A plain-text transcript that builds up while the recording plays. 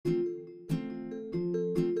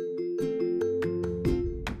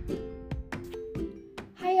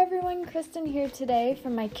Kristen here today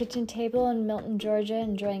from my kitchen table in Milton, Georgia,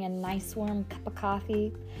 enjoying a nice warm cup of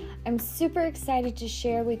coffee. I'm super excited to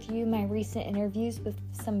share with you my recent interviews with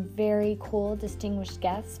some very cool distinguished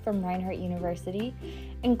guests from Reinhardt University,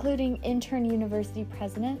 including Intern University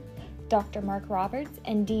President Dr. Mark Roberts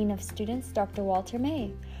and Dean of Students Dr. Walter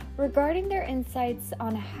May, regarding their insights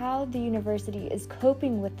on how the university is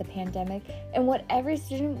coping with the pandemic and what every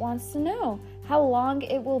student wants to know: how long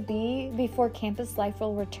it will be before campus life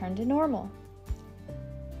will return to normal.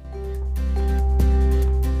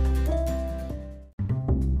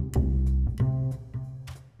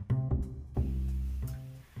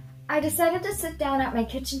 I decided to sit down at my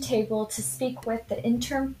kitchen table to speak with the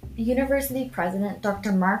Intern University President,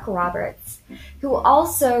 Dr. Mark Roberts, who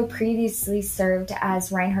also previously served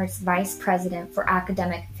as Reinhardt's Vice President for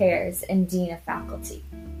Academic Affairs and Dean of Faculty.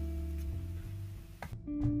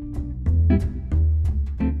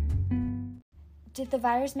 Did the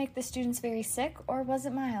virus make the students very sick, or was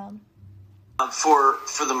it mild? For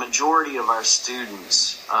the majority of our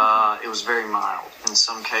students, it was very mild. In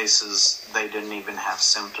some cases, they didn't even have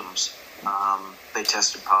symptoms. They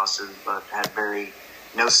tested positive, but had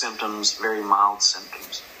no symptoms, very mild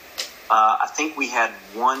symptoms. I think we had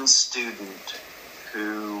one student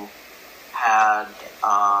who had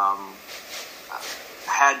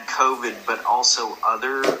COVID, but also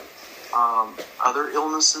other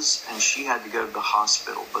illnesses, and she had to go to the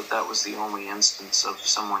hospital, but that was the only instance of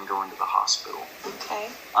someone going to the hospital. Okay.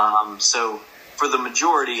 So for the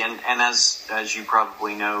majority, and as you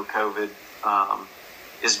probably know, COVID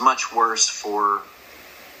is much worse for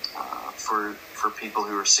people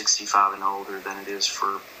who are 65 and older than it is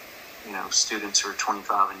for students who are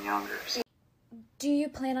 25 and younger. Do you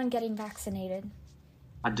plan on getting vaccinated?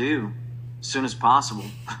 I do, as soon as possible.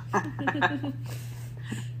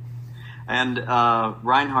 And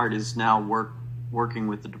Reinhardt is now working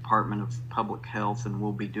with the Department of Public Health, and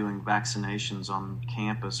we'll be doing vaccinations on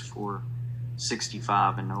campus for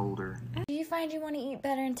 65 and older. Do you find you want to eat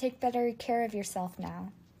better and take better care of yourself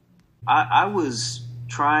now? I was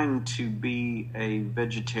trying to be a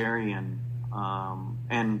vegetarian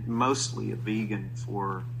and mostly a vegan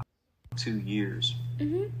for 2 years.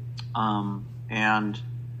 Mm-hmm. And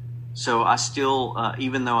so I still,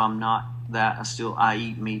 even though I'm not that, I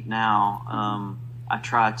eat meat now. I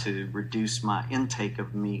try to reduce my intake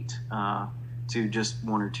of meat to just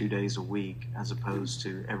 1 or 2 days a week as opposed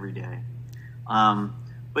to every day.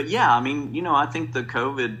 But yeah, I think the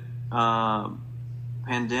COVID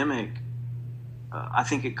pandemic, I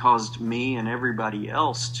think it caused me and everybody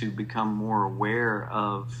else to become more aware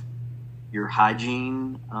of your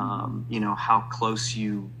hygiene, how close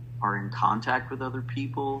you are in contact with other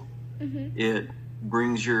people. Mm-hmm. It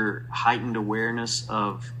brings your heightened awareness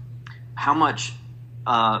of how much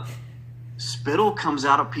spittle comes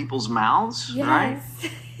out of people's mouths, yes.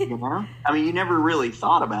 Right? You never really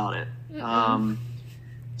thought about it.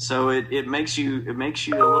 So it makes you a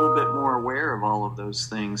little bit more aware of all of those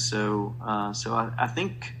things. So I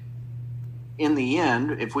think in the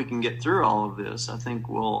end, if we can get through all of this, I think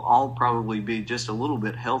we'll all probably be just a little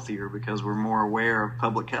bit healthier because we're more aware of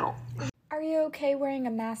public health. Are you okay wearing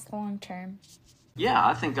a mask long term? Yeah,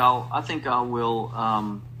 I think I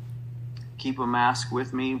will keep a mask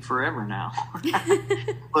with me forever now.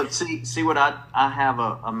 But see what I have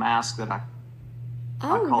a mask that I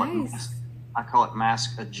call nice. I call it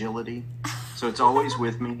mask agility. So it's always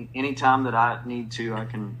with me. Anytime that I need to, I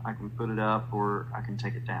can put it up or I can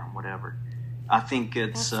take it down, whatever. I think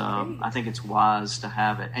it's wise to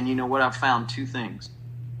have it. And you know what? I've found 2 things.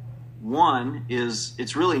 One is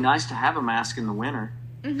it's really nice to have a mask in the winter.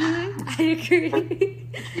 Mm-hmm. I agree.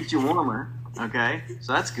 It keeps you warmer, okay?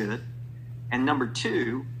 So that's good. And number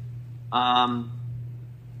 2,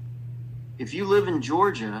 if you live in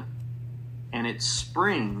Georgia and it's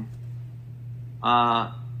spring,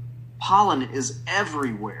 pollen is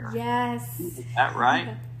everywhere. Yes. Is that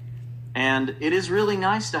right? And it is really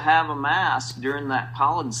nice to have a mask during that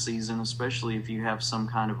pollen season, especially if you have some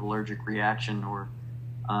kind of allergic reaction or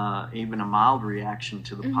even a mild reaction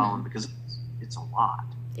to the mm-hmm. pollen, because it's a lot.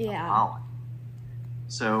 Yeah. Of pollen.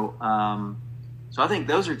 So I think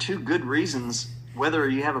those are 2 good reasons, whether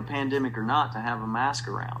you have a pandemic or not, to have a mask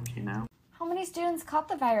around, How many students caught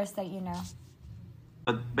the virus that you know?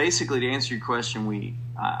 But basically, to answer your question,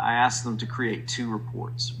 I asked them to create 2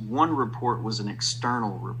 reports. One report was an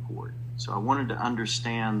external report. So I wanted to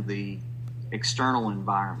understand the external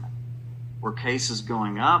environment. Were cases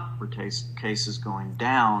going up? Were cases going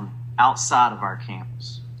down outside of our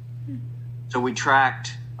campus? So we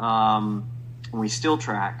tracked, and we still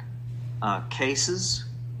track, cases,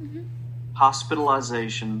 mm-hmm.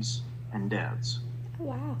 hospitalizations, and deaths. Oh,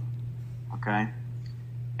 wow. Okay.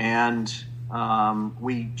 And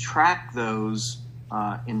we track those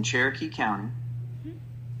in Cherokee County,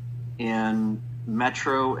 in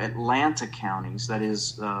metro Atlanta counties, that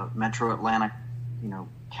is metro Atlanta,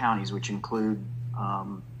 counties, which include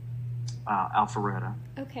Alpharetta,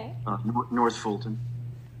 Okay. North Fulton.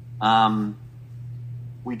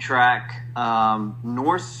 We track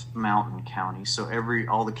North Mountain County, so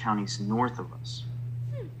all the counties north of us,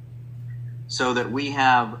 so that we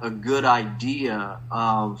have a good idea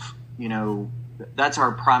of, that's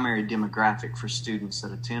our primary demographic for students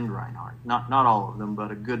that attend Reinhardt. Not all of them,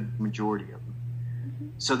 but a good majority of them. Mm-hmm.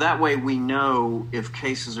 So that way we know if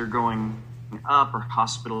cases are going up or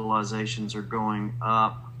hospitalizations are going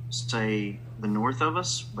up, say, the north of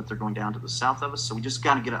us, but they're going down to the south of us. So we just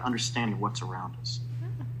got to get an understanding of what's around us.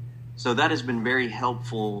 So that has been very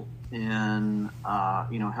helpful in,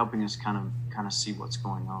 helping us kind of see what's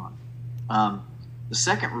going on. The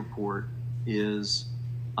second report is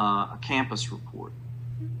a campus report.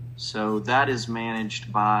 So that is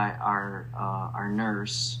managed by our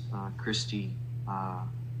nurse, Christy Howe,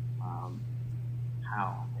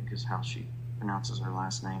 I think is how she pronounces her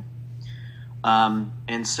last name.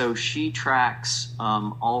 And so she tracks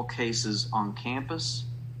all cases on campus,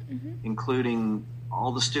 including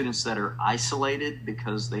all the students that are isolated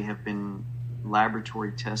because they have been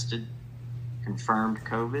laboratory tested, confirmed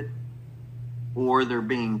COVID, or they're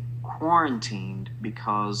being quarantined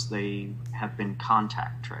because they have been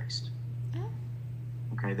contact traced.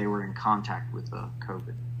 Okay, they were in contact with a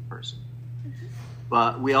COVID person.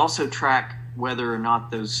 But we also track whether or not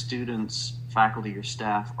those students, faculty, or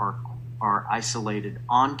staff are isolated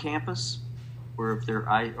on campus, or if they're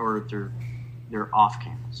off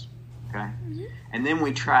campus. Okay, and then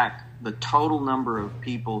we track the total number of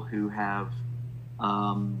people who have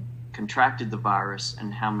contracted the virus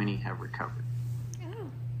and how many have recovered. Oh,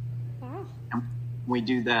 wow! And we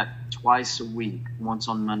do that twice a week, once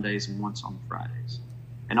on Mondays and once on Fridays.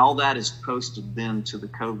 And all that is posted then to the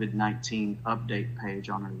COVID-19 update page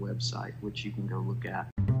on our website, which you can go look at.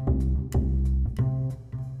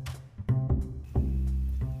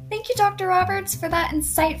 Thank you, Dr. Roberts, for that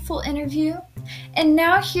insightful interview. And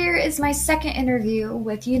now here is my second interview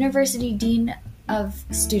with University Dean of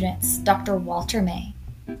Students, Dr. Walter May.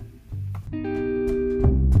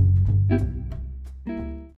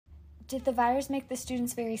 Did the virus make the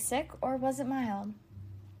students very sick, or was it mild?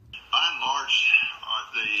 By and large,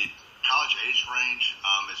 the college age range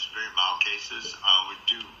is very mild cases.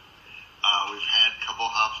 We've had a couple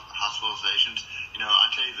hospitalizations.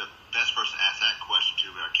 I tell you, the best person to ask that question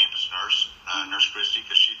to is our campus nurse, Nurse Christie,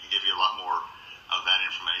 because she can give you a lot more of that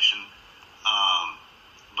information.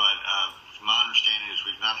 But my understanding is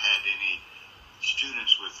we've not had any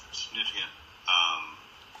students with significant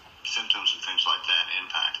symptoms and things like that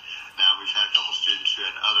impact. Now, we've had a couple students who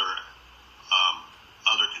had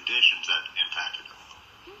other conditions that impacted them.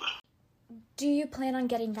 But do you plan on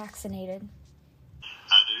getting vaccinated? I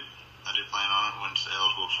do plan on it when it's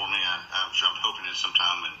eligible for me. I'm hoping it's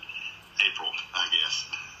sometime in April, I guess.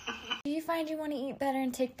 Do you find you want to eat better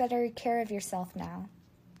and take better care of yourself now?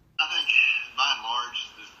 I think, by and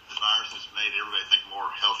large, the virus has made everybody think more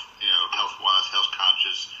health-wise,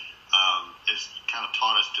 health-conscious. It's kind of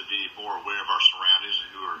taught us to be more aware of our surroundings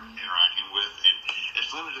and who we're interacting with, and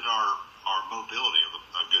it's limited our mobility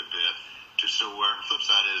a good bit. So where the flip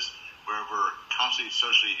side is, where we're constantly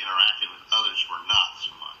socially interacting with others, we're not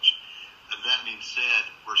so much. That being said,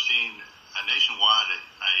 we're seeing nationwide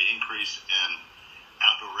a increase in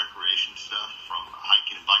outdoor recreation stuff, from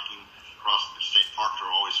hiking and biking across the state parks are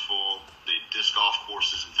always full, the disc golf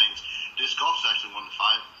courses and things. Disc golf is actually one of the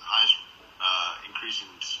highest increasing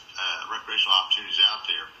recreational opportunities out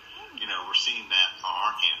there. We're seeing that on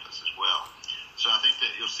our campus as well. So I think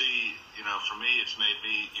that you'll see, for me, it's made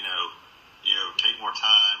me, take more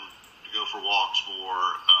time to go for walks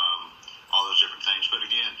more, all those different things. But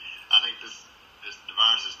again, I think the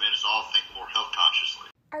virus has made us all think more health consciously.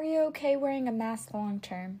 Are you okay wearing a mask long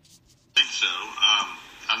term? I think so.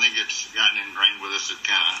 I think it's gotten ingrained with us at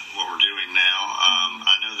kind of what we're doing now.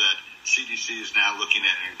 I know that CDC is now looking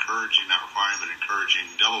at encouraging, not requiring, but encouraging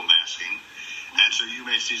double masking. And so you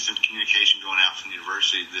may see some communication going out from the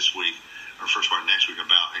university this week or first part of next week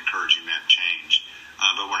about encouraging that change.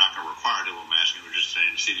 But we're not going to require double masking. We're just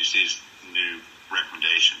saying CDC's new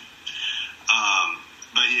recommendation.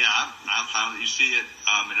 But yeah, I'm fine with it. You see it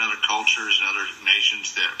in other cultures and other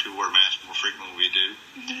nations that people wear masks more frequently than we do.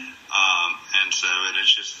 And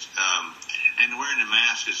it's just, and wearing a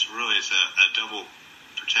mask is really, it's a double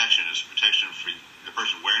protection. It's protection for the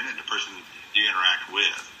person wearing it and the person you interact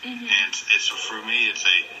with. And it's for me, it's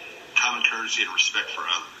a common courtesy and respect for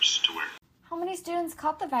others to wear. How many students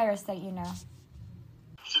caught the virus that you know?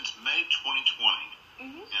 Since May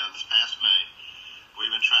 2020, this past May,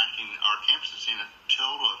 we've been tracking, our campus has seen a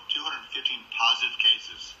total of 215 positive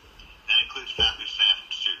cases. That includes faculty, staff,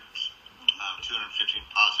 and students. 215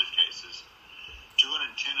 positive cases. 210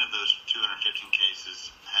 of those 215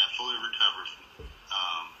 cases have fully recovered from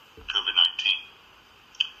COVID-19.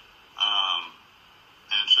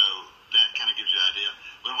 And so that kind of gives you an idea.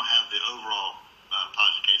 We don't have the overall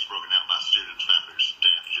positive case broken out by students, faculty, or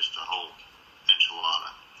staff, just a whole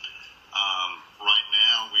enchilada. Right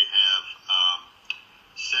now we have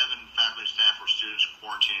 7 faculty, staff, or students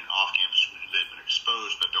quarantining off campus who they've been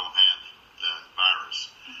exposed but don't have the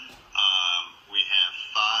virus. We have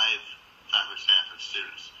 5 faculty, staff, and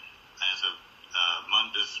students as of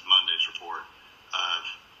Monday's report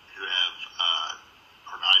who have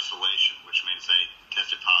are in isolation, which means they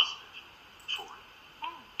tested positive for it.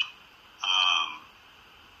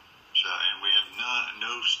 And we have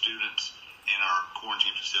no students in our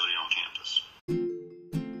quarantine facility on campus.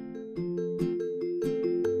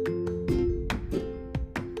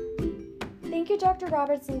 Thank you, Dr.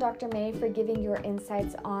 Roberts and Dr. May, for giving your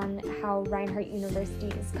insights on how Reinhardt University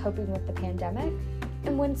is coping with the pandemic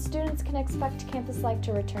and when students can expect campus life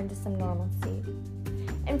to return to some normalcy.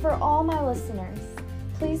 And for all my listeners,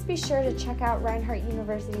 please be sure to check out Reinhardt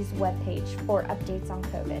University's webpage for updates on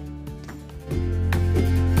COVID.